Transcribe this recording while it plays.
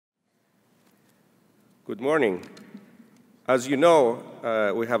Good morning. As you know,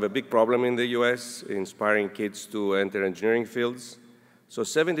 we have a big problem in the US inspiring kids to enter engineering fields. So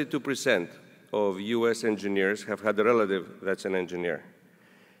 72% of US engineers have had a relative that's an engineer.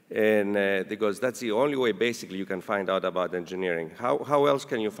 And because that's the only way, basically, you can find out about engineering. How else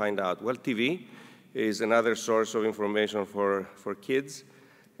can you find out? Well, TV is another source of information for kids.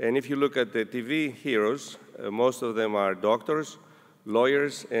 And if you look at the TV heroes, most of them are doctors,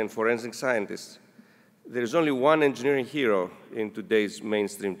 lawyers, and forensic scientists. There's only one engineering hero in today's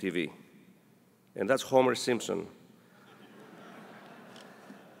mainstream TV, and that's Homer Simpson.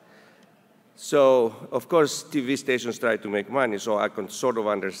 So, of course, TV stations try to make money, so I can sort of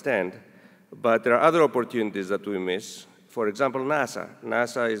understand. But there are other opportunities that we miss. For example, NASA.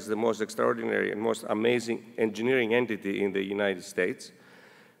 NASA is the most extraordinary and most amazing engineering entity in the United States.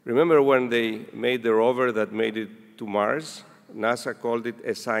 Remember when they made the rover that made it to Mars? NASA called it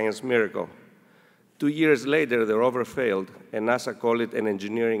a science miracle. 2 years later, the rover failed, and NASA called it an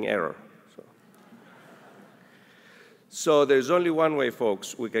engineering error. So there's only one way,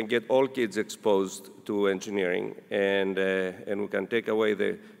 folks. We can get all kids exposed to engineering, and we can take away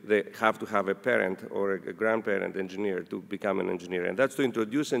they have to have a parent or a grandparent engineer to become an engineer. And that's to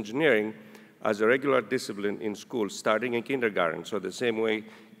introduce engineering as a regular discipline in school, starting in kindergarten. So the same way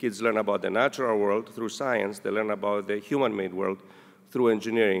kids learn about the natural world through science, they learn about the human-made world through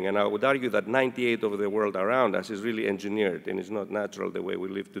engineering. And I would argue that 98% of the world around us is really engineered and is not natural the way we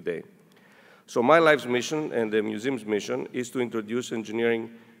live today. So my life's mission and the museum's mission is to introduce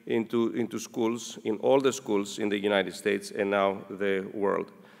engineering into schools, in all the schools in the United States and now the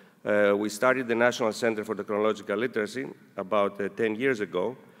world. We started the National Center for Technological Literacy about 10 years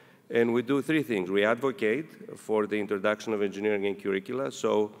ago, and we do three things. We advocate for the introduction of engineering in curricula,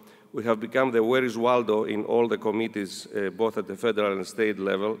 so we have become the Where is Waldo in all the committees, both at the federal and state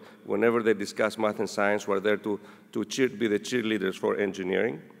level. Whenever they discuss math and science, we're there to be the cheerleaders for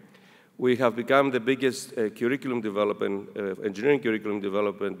engineering. We have become the biggest curriculum development, engineering curriculum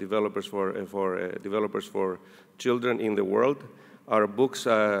development developers for children in the world. Our books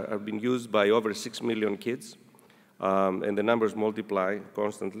have been used by over 6 million kids, and the numbers multiply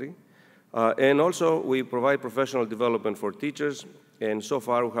constantly. And also, we provide professional development for teachers, and so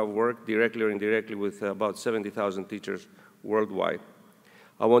far we have worked directly or indirectly with about 70,000 teachers worldwide.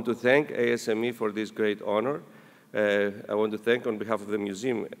 I want to thank ASME for this great honor. I want to thank, on behalf of the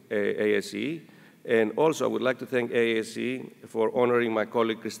museum, ASEE, and also I would like to thank ASEE for honoring my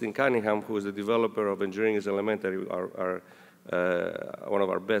colleague Christine Cunningham, who is the developer of Engineering is Elementary, one of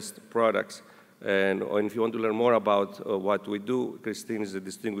our best products. And if you want to learn more about what we do, Christine is a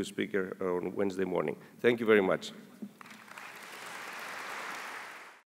distinguished speaker on Wednesday morning. Thank you very much.